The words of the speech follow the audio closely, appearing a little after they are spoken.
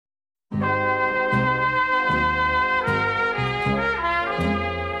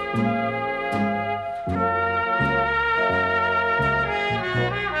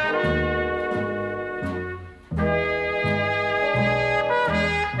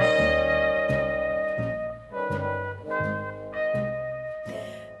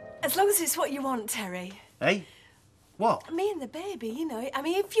as long as it's what you want, Terry. Hey? What? Me and the baby, you know. I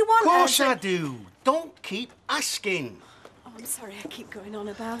mean, if you want... Of course I do. Don't keep asking. Oh, I'm sorry I keep going on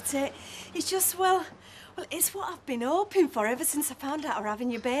about it. It's just, well, it's what I've been hoping for ever since I found out we're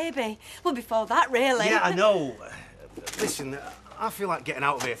having your baby. Well, before that, really. Yeah, I know. Listen, I feel like getting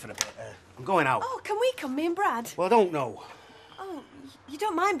out of here for a bit. I'm going out. Oh, can we come, me and Brad? Well, I don't know. Oh, you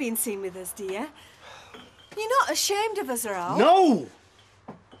don't mind being seen with us, do you? You're not ashamed of us, or all? No!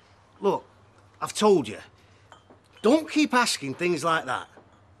 Look, I've told you. Don't keep asking things like that,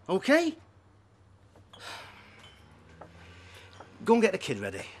 OK? Go and get the kid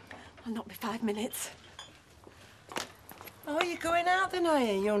ready. I'll not be 5 minutes. Oh, you're going out then, are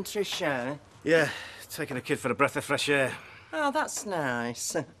you and Tricia? Yeah, taking the kid for a breath of fresh air. Oh, that's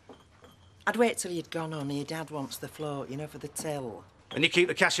nice. I'd wait till you'd gone on. Your dad wants the float, you know, for the till. And you keep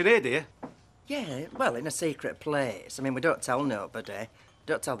the cash in here, do you? Yeah, well, in a secret place. I mean, we don't tell nobody.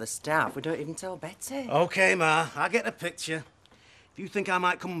 Don't tell the staff. We don't even tell Betty. OK, Ma, I get the picture. If you think I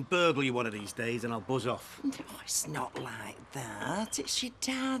might come and burgle you one of these days, then I'll buzz off. No, it's not like that. It's your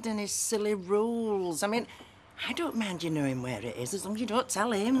dad and his silly rules. I mean, I don't mind you knowing where it is as long as you don't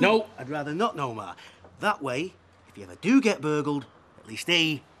tell him. No, I'd rather not know, Ma. That way, if you ever do get burgled, at least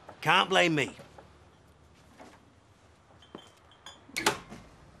he can't blame me.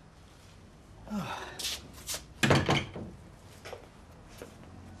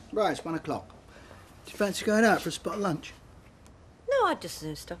 Right, it's 1 o'clock. Do you fancy going out for a spot of lunch? No, I'd just as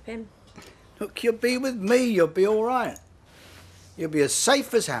soon stop him. Look, you'll be with me, you'll be all right. You'll be as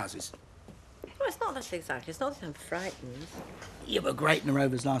safe as houses. Well, it's not that exactly. It's not that I'm frightened. You were great in the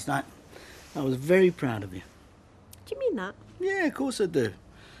Rovers last night. I was very proud of you. Do you mean that? Yeah, of course I do.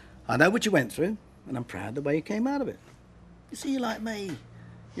 I know what you went through, and I'm proud of the way you came out of it. You see, you're like me.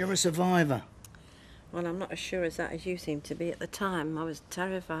 You're a survivor. Well, I'm not as sure as that as you seem to be at the time. I was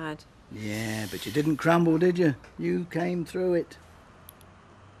terrified. Yeah, but you didn't crumble, did you? You came through it.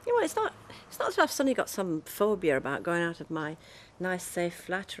 Yeah, well, it's not as if I've suddenly got some phobia about going out of my nice, safe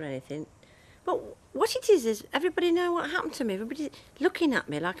flat or anything. But what it is everybody know what happened to me. Everybody's looking at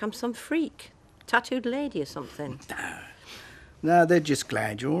me like I'm some freak, tattooed lady or something. No, they're just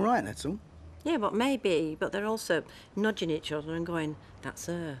glad you're all right, that's all. Yeah, but maybe. But they're also nudging each other and going, that's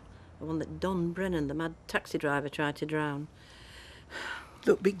her. The one that Don Brennan, the mad taxi driver, tried to drown.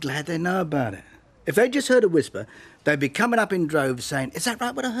 Look, be glad they know about it. If they just heard a whisper, they'd be coming up in droves saying, is that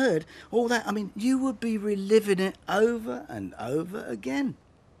right what I heard? All that, I mean, you would be reliving it over and over again.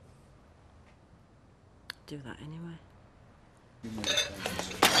 Do that anyway.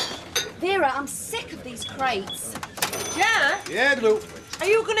 Vera, I'm sick of these crates. Jack? Yeah, Blue. Are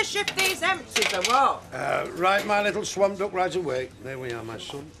you going to shift these empties or what? Right, my little swamp duck, right away. There we are, my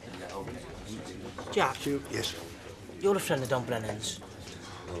son. Jack, Yes. you're a friend of Don Brennan's.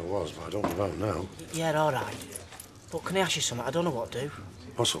 Well, I was, but I don't know about now. Yeah, all right. But can I ask you something? I don't know what to do.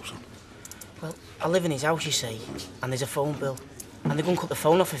 What's up, son? Well, I live in his house, you see, and there's a phone bill. And they're going to cut the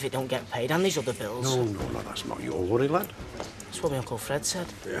phone off if it don't get paid, and these other bills. No, that's not your worry, lad. That's what my Uncle Fred said.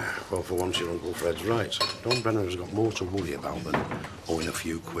 Yeah, well, for once, your Uncle Fred's right. Don Brennan has got more to worry about than owing a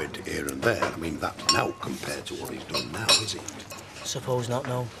few quid here and there. I mean, that's now compared to what he's done now, is it? Suppose not,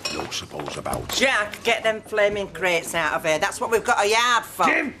 no. No suppose about it. Jack, get them flaming crates out of here. That's what we've got a yard for.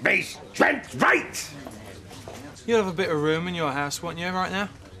 Jim, base, Trent, right! You'll have a bit of room in your house, won't you, right now?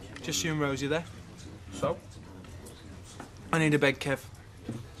 Just you and Rosie there. So? I need a bed, Kev.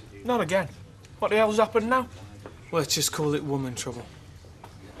 Not again. What the hell's happened now? Well, let's just call it woman trouble.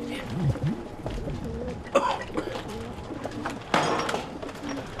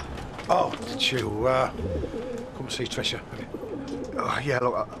 Oh, did you, come see Tricia? Oh, yeah,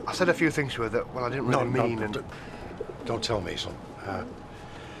 look, I said a few things to her that, well, I didn't really mean, and... Don't tell me, son.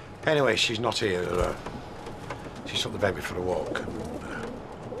 Anyway, she's not here. She took the baby for a walk.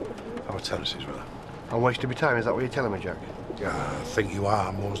 Our tenancies with her. I'm wasting my time, is that what you're telling me, Jack? Yeah, I think you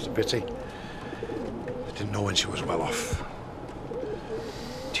are, more's the pity. I didn't know when she was well off.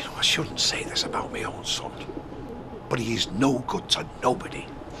 Do you know, I shouldn't say this about my own son, but he is no good to nobody.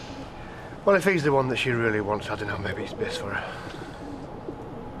 Well, if he's the one that she really wants, I don't know, maybe it's best for her.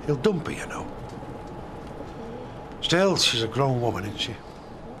 He'll dump her, you know. Still, she's a grown woman, isn't she?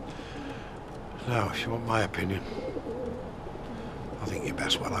 Now, if you want my opinion, I think you're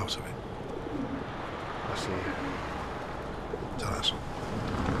best well out of it. I see you. Tell her so.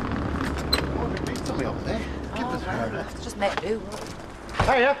 Something up there. Give us her. Just make do.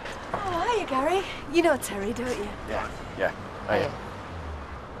 Hiya. Oh, hiya, Gary. You know Terry, don't you? Yeah. Hiya.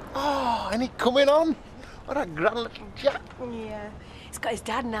 Oh, and he coming on? What a grand little Jack. Yeah. He's got his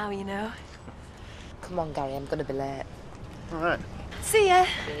dad now, you know. Come on, Gary, I'm going to be late. All right. See ya.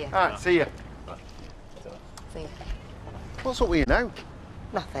 See ya. All right, see you. See ya. What's up with you now?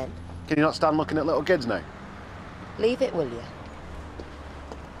 Nothing. Can you not stand looking at little kids now? Leave it, will you?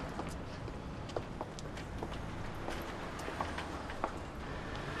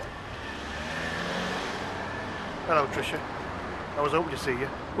 Hello, Tricia. I was hoping to see you.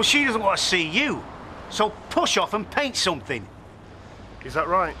 Well, she doesn't want to see you. So push off and paint something. Is that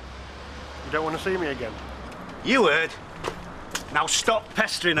right? You don't want to see me again? You heard. Now stop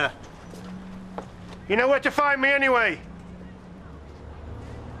pestering her. You know where to find me anyway.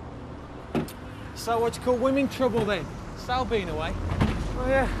 So what you call women trouble then? Sal being away. Oh,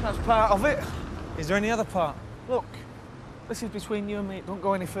 yeah, that's part of it. Is there any other part? Look, this is between you and me. It don't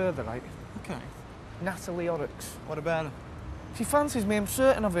go any further, right? Okay. Natalie Oryx. What about her? She fancies me, I'm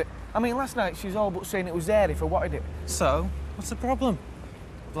certain of it. I mean, last night she was all but saying it was there if I wanted it. So, what's the problem?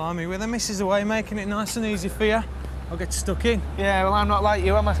 Blimey, with the missus away, making it nice and easy for you. I'll get stuck in. Yeah, well, I'm not like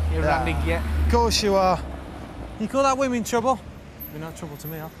you, am I? You're Randy yet. Of course you are. You call that women trouble? You're no trouble to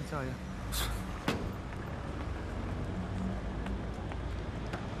me, I can tell you.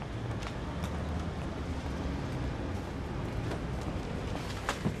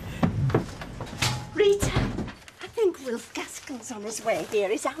 Rita, I think Wilf Gaskell's on his way here.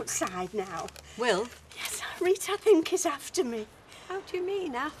 He's outside now. Will? Yes, Rita, I think he's after me. How do you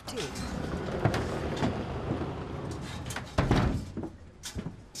mean, after you?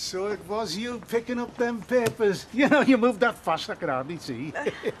 So it was you picking up them papers. You know, you moved that fast I could hardly see.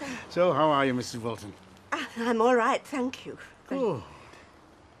 So how are you, Mrs. Wilton? I'm all right, thank you. Oh.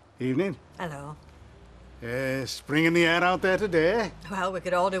 Evening. Hello. Spring in the air out there today. Well, we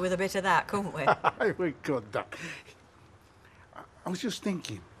could all do with a bit of that, couldn't we? We could, that. I was just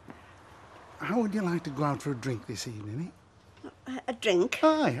thinking, how would you like to go out for a drink this evening, A drink?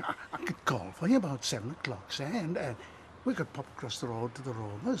 Aye, I could call for you about 7 o'clock, say, and we could pop across the road to the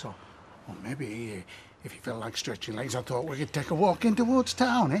Rollers, or maybe, if you felt like stretching legs, I thought we could take a walk in towards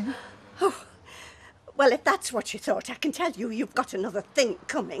town, eh? Oh, well, if that's what you thought, I can tell you you've got another think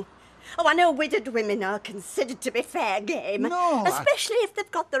coming. Oh, I know widowed women are considered to be fair game. No, especially if they've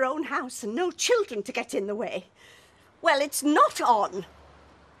got their own house and no children to get in the way. Well, it's not on.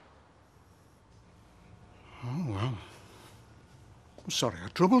 Oh, well. I'm sorry I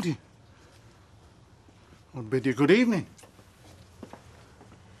troubled you. I'll bid you good evening.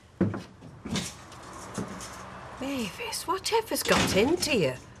 Mavis, whatever's got into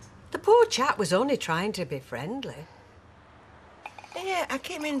you? The poor chap was only trying to be friendly. Yeah, I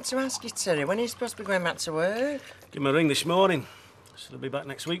came in to ask you, Terry, when are you supposed to be going back to work? Give him a ring this morning. So they'll be back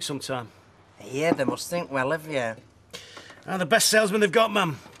next week sometime. Yeah, they must think well of you. The best salesman they've got,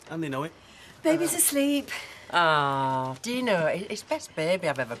 ma'am. And they know it. Baby's asleep. Ah, do you know, it's best baby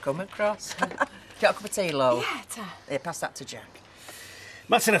I've ever come across. Do you want a cup of tea, Lo? Yeah, Here, pass that to Jack.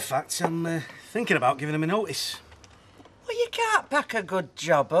 Matter of fact, I'm thinking about giving him a notice. Well, you can't pack a good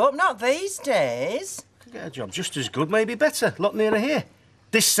job up, not these days. Could get a job just as good, maybe better. A lot nearer here.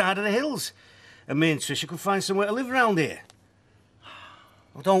 This side of the hills. And me and Tricia could find somewhere to live around here.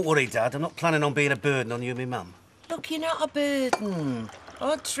 Well, don't worry, Dad. I'm not planning on being a burden on you and me mum. Look, you're not a burden.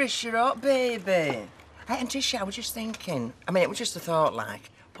 Oh, Trish, you're up, baby. Hey, and Tricia, I was just thinking, I mean, it was just a thought,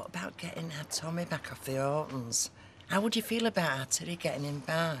 like, what about getting our Tommy back off the Ortons? How would you feel about our Terry getting him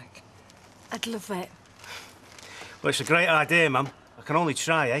back? I'd love it. Well, it's a great idea, ma'am. I can only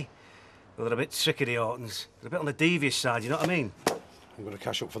try, eh? Well, they're a bit tricky, the Ortons. They're a bit on the devious side, you know what I mean? I'm going to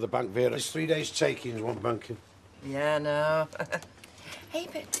cash up for the bank, Vera. It's 3 days takings, one banking. Yeah, no. Hey,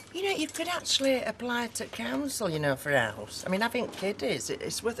 but, you know, you could actually apply to council, you know, for a house. I mean, having kiddies,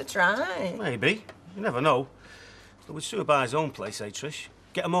 it's worth a try. Maybe. You never know. But we'd sooner buy his own place, eh, Trish?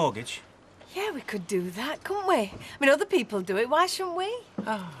 Get a mortgage. Yeah, we could do that, couldn't we? I mean, other people do it. Why shouldn't we?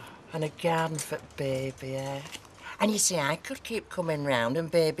 Oh, and a garden for baby, eh? And you see, I could keep coming round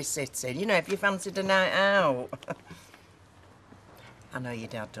and babysitting, you know, if you fancied a night out. I know your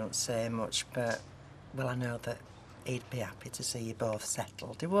dad don't say much, but, well, I know that he'd be happy to see you both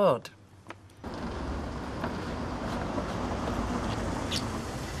settled. He would.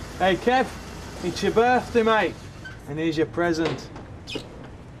 Hey, Kev, it's your birthday, mate. And here's your present.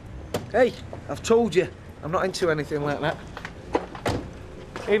 Hey, I've told you, I'm not into anything like that.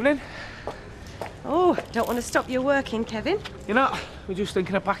 Evening. Oh, don't want to stop you working, Kevin. You're not? We're just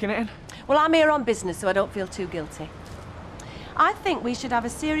thinking of packing it in. Well, I'm here on business, so I don't feel too guilty. I think we should have a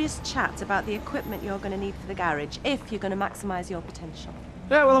serious chat about the equipment you're going to need for the garage, if you're going to maximise your potential.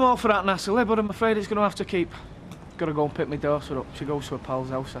 Yeah, well, I'm all for that, Natalie, but I'm afraid it's going to have to keep. Got to go and pick my daughter up. She goes to her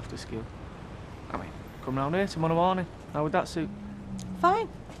pal's house after school. I mean, come round here tomorrow morning. How would that suit? Fine.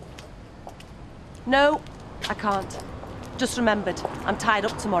 No, I can't. just remembered. I'm tied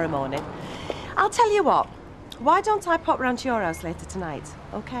up tomorrow morning. I'll tell you what. Why don't I pop round to your house later tonight?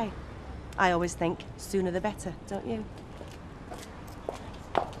 Okay. I always think sooner the better, don't you?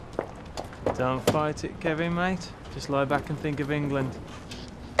 Don't fight it, Kevin, mate. Just lie back and think of England.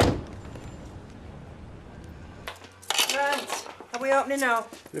 Right. Are we opening now?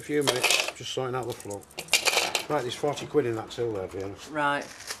 In a few minutes, just sorting out the floor. Right, there's 40 quid in that till there, Fiona. Right.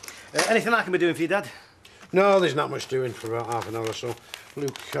 Anything I can be doing for you, Dad? No, there's not much doing for about half an hour or so.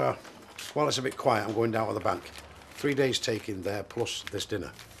 Luke, while it's a bit quiet, I'm going down to the bank. 3 days taking there, plus this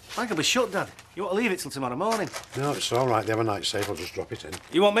dinner. I can be shut, Dad. You want to leave it till tomorrow morning? No, it's all right. They have a night safe. I'll just drop it in.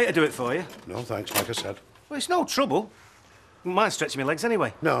 You want me to do it for you? No, thanks, like I said. Well, it's no trouble. Wouldn't mind stretching my legs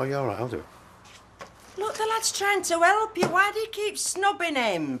anyway. No, you're all right. I'll do it. Look, the lad's trying to help you. Why do you keep snubbing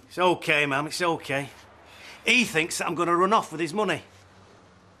him? It's OK, Ma'am. It's OK. He thinks that I'm going to run off with his money.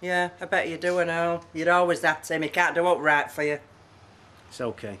 Yeah, I bet you do, and all. You'd always that him. He can't do up right for you. It's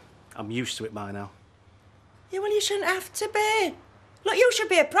OK. I'm used to it by now. Yeah, well, you shouldn't have to be. Look, you should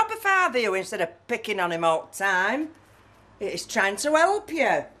be a proper father, you, instead of picking on him all the time. He's trying to help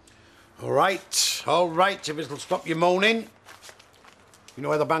you. All right, if it'll stop you moaning. You know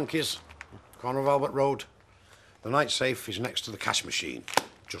where the bank is? Corner of Albert Road. The night safe is next to the cash machine.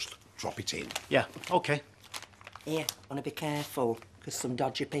 Just drop it in. Yeah, OK. Here, want to be careful. There's some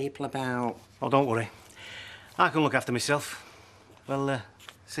dodgy people about. Oh, don't worry. I can look after myself. Well,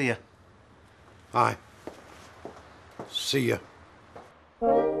 see ya. Aye. See ya.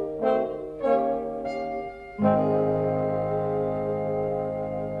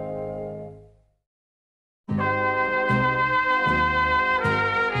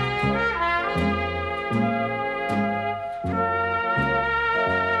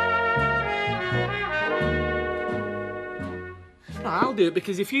 No, I'll do it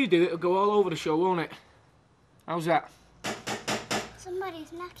because if you do it, it'll go all over the show, won't it? How's that?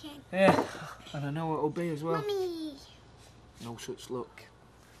 Somebody's knocking. Yeah, and I know what it'll be as well. Mummy. No such luck.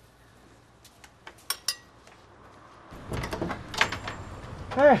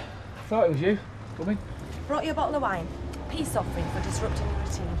 Hey, thought it was you. Come in. Brought you a bottle of wine. Peace offering for disrupting your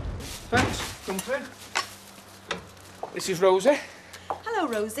routine. Thanks. Come through. This is Rosie. Hello,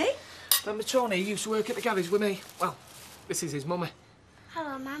 Rosie. Remember Tony used to work at the garage with me? Well, this is his mummy.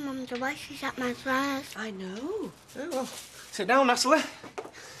 Hello, my mum. The way she's at my class. I know. Oh, well, sit down, Natalie.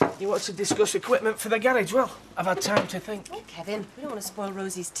 You want to discuss equipment for the garage? Well, I've had time to think. Oh, Kevin, we don't want to spoil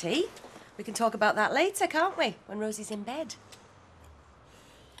Rosie's tea. We can talk about that later, can't we? When Rosie's in bed.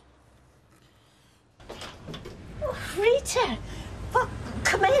 Oh, Rita! Well,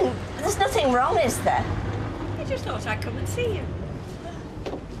 come in. There's nothing wrong, is there? I just thought I'd come and see you.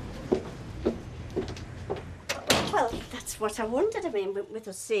 Well, that's what I wondered. I mean, with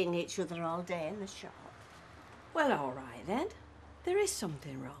us seeing each other all day in the shop. Well, all right, then. There is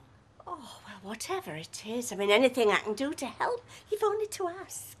something wrong. Oh, well, whatever it is. I mean, anything I can do to help, you've only to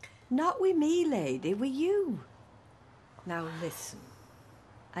ask. Not with me, lady, with you. Now, listen.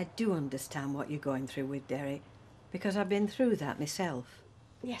 I do understand what you're going through with Derek, because I've been through that myself.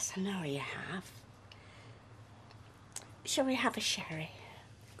 Yes, I know you have. Shall we have a sherry?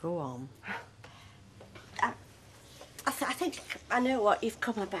 Go on. I think I know what you've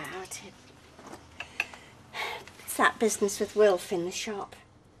come about. It's that business with Wilf in the shop.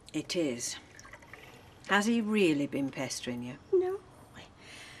 It is. Has he really been pestering you? No.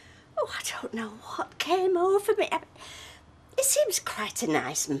 Oh, I don't know what came over me. He seems quite a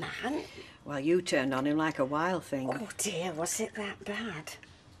nice man. Well, you turned on him like a wild thing. Oh, dear, was it that bad?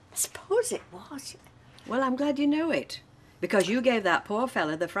 I suppose it was. Well, I'm glad you know it. Because you gave that poor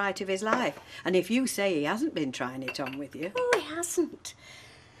fella the fright of his life. And if you say he hasn't been trying it on with you... Oh, he hasn't.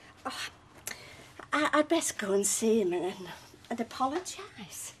 Oh, I'd best go and see him and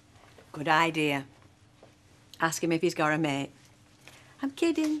apologise. Good idea. Ask him if he's got a mate. I'm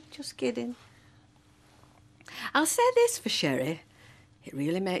kidding, just kidding. I'll say this for sherry. It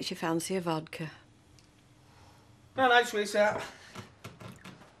really makes you fancy a vodka. No, no, sweetheart.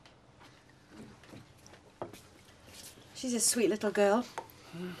 She's a sweet little girl.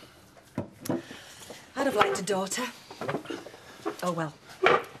 I'd have liked a daughter. Oh, well.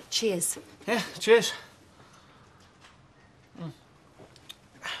 Cheers. Yeah, cheers.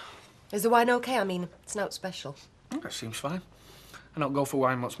 Is the wine okay? I mean, it's not special. That seems fine. I don't go for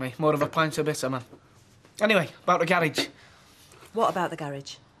wine much, me. More of a pint of bitter, man. Anyway, about the garage. What about the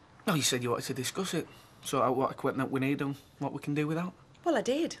garage? No, you said you wanted to discuss it. Sort out what equipment we need and what we can do without. Well, I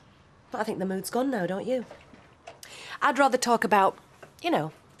did. But I think the mood's gone now, don't you? I'd rather talk about, you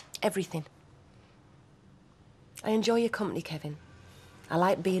know, everything. I enjoy your company, Kevin. I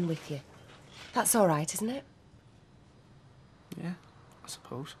like being with you. That's all right, isn't it? Yeah, I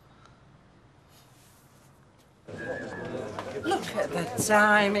suppose. Look at the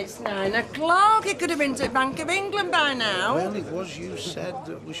time, it's 9 o'clock. It could have been to Bank of England by now. Well, it was you said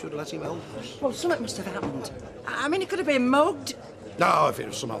that we should let him help us. Well, something must have happened. I mean, he could have been mugged. No, if it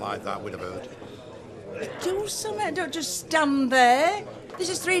was something like that, we'd have heard. Do something, don't just stand there. This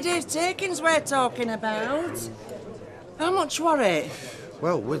is 3 days takings we're talking about. How much were it?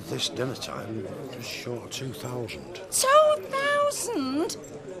 Well, with this dinner time, just short of 2,000. 2,000?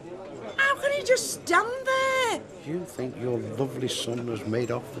 How can he just stand there? You think your lovely son has made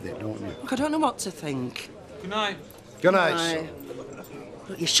off with it, don't you? Look, I don't know what to think. Good night. Good night, son.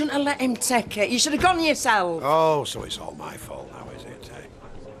 Look, you shouldn't have let him take it. You should have gone yourself. Oh, so it's all my fault now, is it?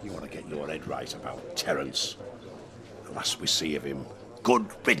 You want to get your head right about Terence. The last we see of him, good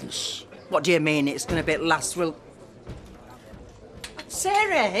riddance. What do you mean it's going to be last? Well,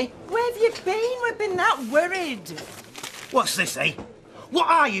 Sarah, where have you been? We've been that worried. What's this, eh? What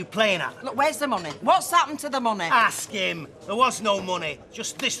are you playing at? Look, where's the money? What's happened to the money? Ask him. There was no money,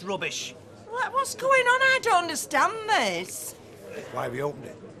 just this rubbish. What's going on? I don't understand this. Why have you opened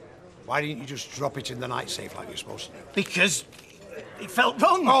it? Why didn't you just drop it in the night safe like you're supposed to do? Because it felt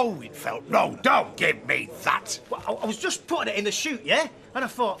wrong. Oh, it felt wrong. Don't give me that. Well, I was just putting it in the chute, yeah? And I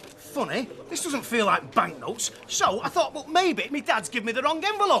thought, funny, this doesn't feel like banknotes. So I thought, well, maybe my dad's given me the wrong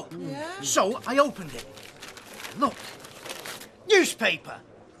envelope. Yeah. So I opened it. Look, newspaper.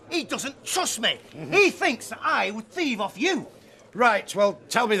 He doesn't trust me. He thinks that I would thieve off you. Right, well,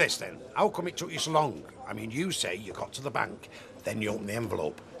 tell me this then. How come it took you so long? I mean, you say you got to the bank, then you opened the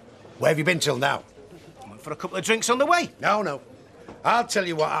envelope. Where have you been till now? Went for a couple of drinks on the way. No. I'll tell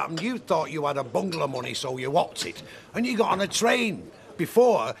you what happened. You thought you had a bungler of money, so you whopped it. And you got on a train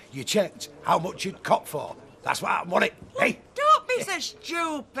before you checked how much you'd cop for. That's what happened, wasn't it? Hey? Don't be so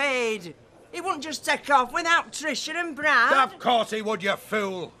stupid. He wouldn't just take off without Tricia and Brad. Of course he would, you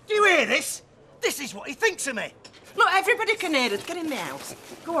fool. Do you hear this? This is what he thinks of me. Look, everybody can hear us. Get in the house.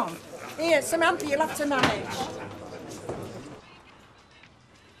 Go on. Here, Samantha, you'll have to manage.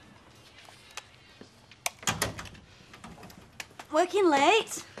 Working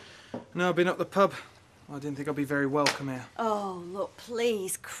late? No, I've been up the pub. I didn't think I'd be very welcome here. Oh, look,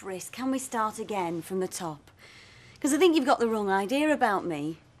 please, Chris, can we start again from the top? Because I think you've got the wrong idea about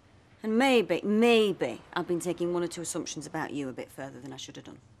me. And maybe I've been taking 1 or 2 assumptions about you a bit further than I should have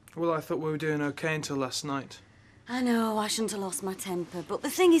done. Well, I thought we were doing okay until last night. I know, I shouldn't have lost my temper, but the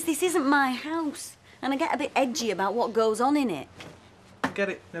thing is, this isn't my house. And I get a bit edgy about what goes on in it. Get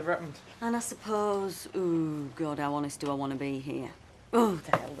it, never happened. And I suppose, ooh, God, how honest do I want to be here? Oh,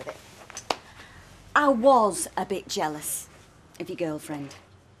 the hell with it. I was a bit jealous of your girlfriend.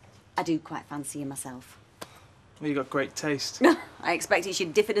 I do quite fancy her myself. Well, you got great taste. I expected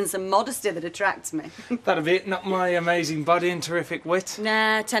she'd diffidence and modesty that attracts me. That'd be it, not my amazing body and terrific wit.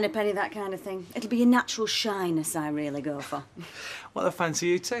 Nah, ten a penny, that kind of thing. It'll be your natural shyness I really go for. Well, I fancy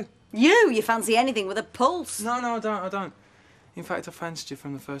you too. You fancy anything with a pulse. No, I don't. In fact, I fancied you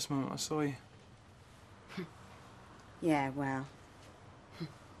from the first moment I saw you. Yeah, well,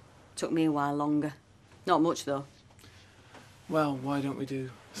 took me a while longer. Not much, though. Well, why don't we do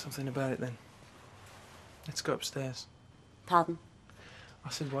something about it then? Let's go upstairs. Pardon?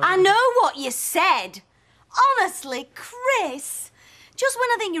 I said, why? I know what you said. Honestly, Chris. Just when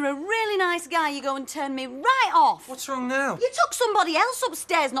I think you're a really nice guy, you go and turn me right off. What's wrong now? You took somebody else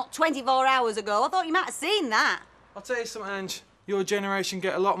upstairs not 24 hours ago. I thought you might have seen that. I'll tell you something, Ange. Your generation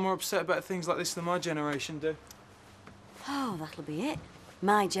get a lot more upset about things like this than my generation do. Oh, that'll be it.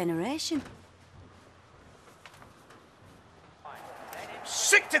 My generation.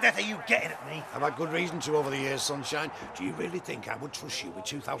 Sick to death of you getting at me. I've had good reason to over the years, sunshine. Do you really think I would trust you with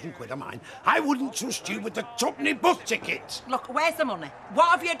 2,000 quid of mine? I wouldn't trust you with the twopenny bus ticket. Look, where's the money?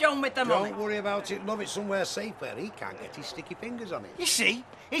 What have you done with the money? Don't worry about it, love. It's somewhere safe where he can't get his sticky fingers on it. You see,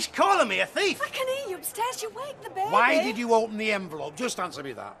 he's calling me a thief. I can hear you upstairs. You wake the baby. Why did you open the envelope? Just answer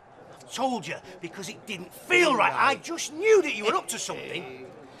me that. Told you, because it didn't feel right. I just knew that you were up to something.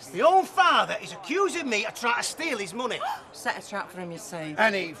 My own father is accusing me of trying to steal his money. Set a trap for him, you see.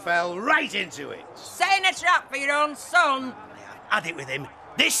 And he fell right into it. Setting a trap for your own son. I had it with him.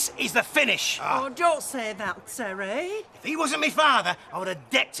 This is the finish. Oh, don't say that, Terry. If he wasn't my father, I would have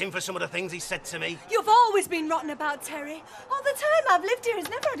decked him for some of the things he said to me. You've always been rotten about Terry. All the time I've lived here, he's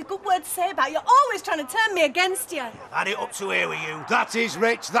never had a good word to say about you. You're always trying to turn me against you. I've had it up to here with you. That is,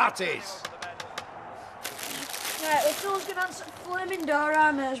 Rich, that is. Right, well, someone's going to answer the flaming door,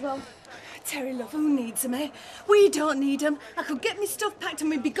 I may as well. Terry, love, who needs him, eh? We don't need him. I could get my stuff packed and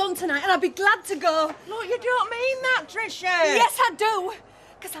we'd be gone tonight, and I'd be glad to go. Look, you don't mean that, Tricia. Yes, I do.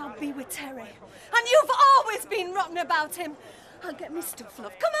 Because I'll be with Terry. And you've always been rotten about him. I'll get me stuff,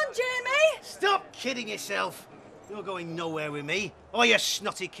 love. Come on, Jamie! Stop kidding yourself. You're going nowhere with me. Or your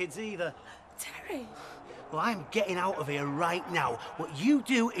snotty kids either. Terry. Well, I'm getting out of here right now. What you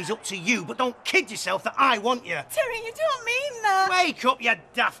do is up to you, but don't kid yourself that I want you. Terry, you don't mean that. Wake up, you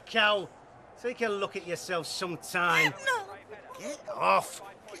daft cow. Take a look at yourself sometime. No. Get off.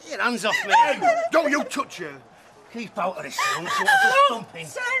 Get your hands off me. Don't you touch her. Keep out of this, son. Thumping.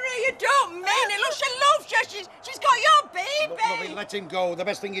 Terry, you don't mean it. Look, she loves you. She's got your baby. Look, Lovey, let him go. The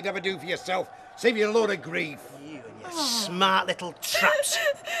best thing you'd ever do for yourself. Save you a load of grief. You and your smart little traps.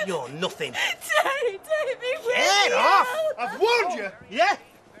 You're nothing. Terry, take me with Get you. off! I've warned you. Yeah?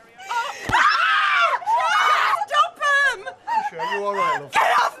 Stop him! Sure, you all right, love?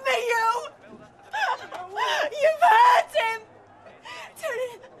 Get off me, you! You've hurt him!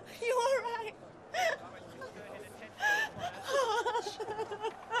 Terry, you all right?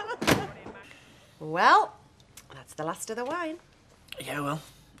 Well, that's the last of the wine. Yeah, well,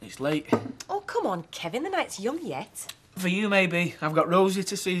 it's late. Oh, come on, Kevin, the night's young yet. For you, maybe. I've got Rosie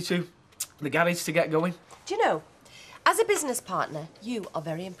to see to, the garage to get going. Do you know, as a business partner, you are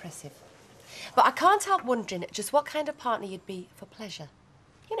very impressive. But I can't help wondering just what kind of partner you'd be for pleasure.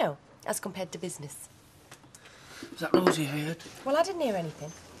 You know, as compared to business. Is that Rosie I heard? Well, I didn't hear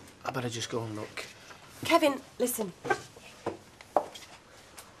anything. I better just go and look. Kevin, listen.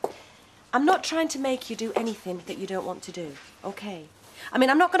 I'm not trying to make you do anything that you don't want to do, OK? I mean,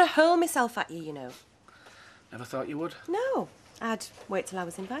 I'm not going to hurl myself at you, you know. Never thought you would. No, I'd wait till I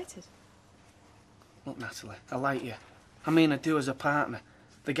was invited. Look, Natalie, I like you. I mean, I do as a partner.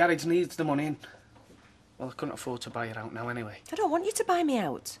 The garage needs the money in. Well, I couldn't afford to buy it out now anyway. I don't want you to buy me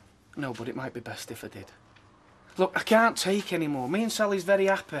out. No, but it might be best if I did. Look, I can't take any more. Me and Sally's very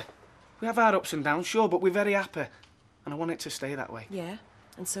happy. We have our ups and downs, sure, but we're very happy. And I want it to stay that way. Yeah,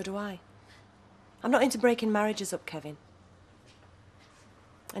 and so do I. I'm not into breaking marriages up, Kevin.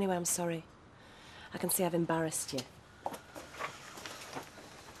 Anyway, I'm sorry. I can see I've embarrassed you.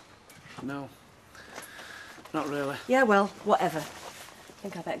 No, not really. Yeah, well, whatever. I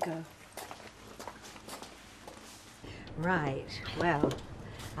think I better go. Right, well,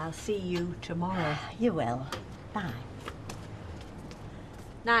 I'll see you tomorrow. You will. Bye.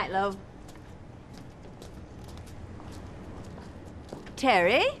 Night, love.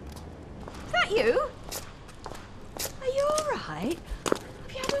 Terry? Is that you? Are you all right?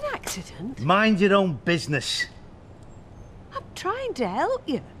 Have you had an accident? Mind your own business. I'm trying to help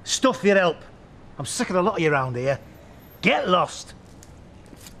you. Stuff your help. I'm sick of the lot of you around here. Get lost.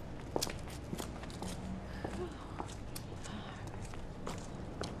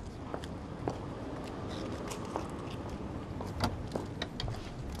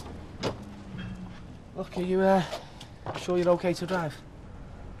 Look, are you sure you're okay to drive?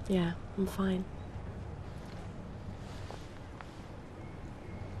 Yeah, I'm fine.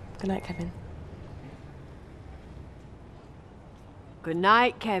 Good night, Kevin. Good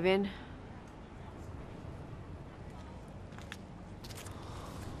night, Kevin.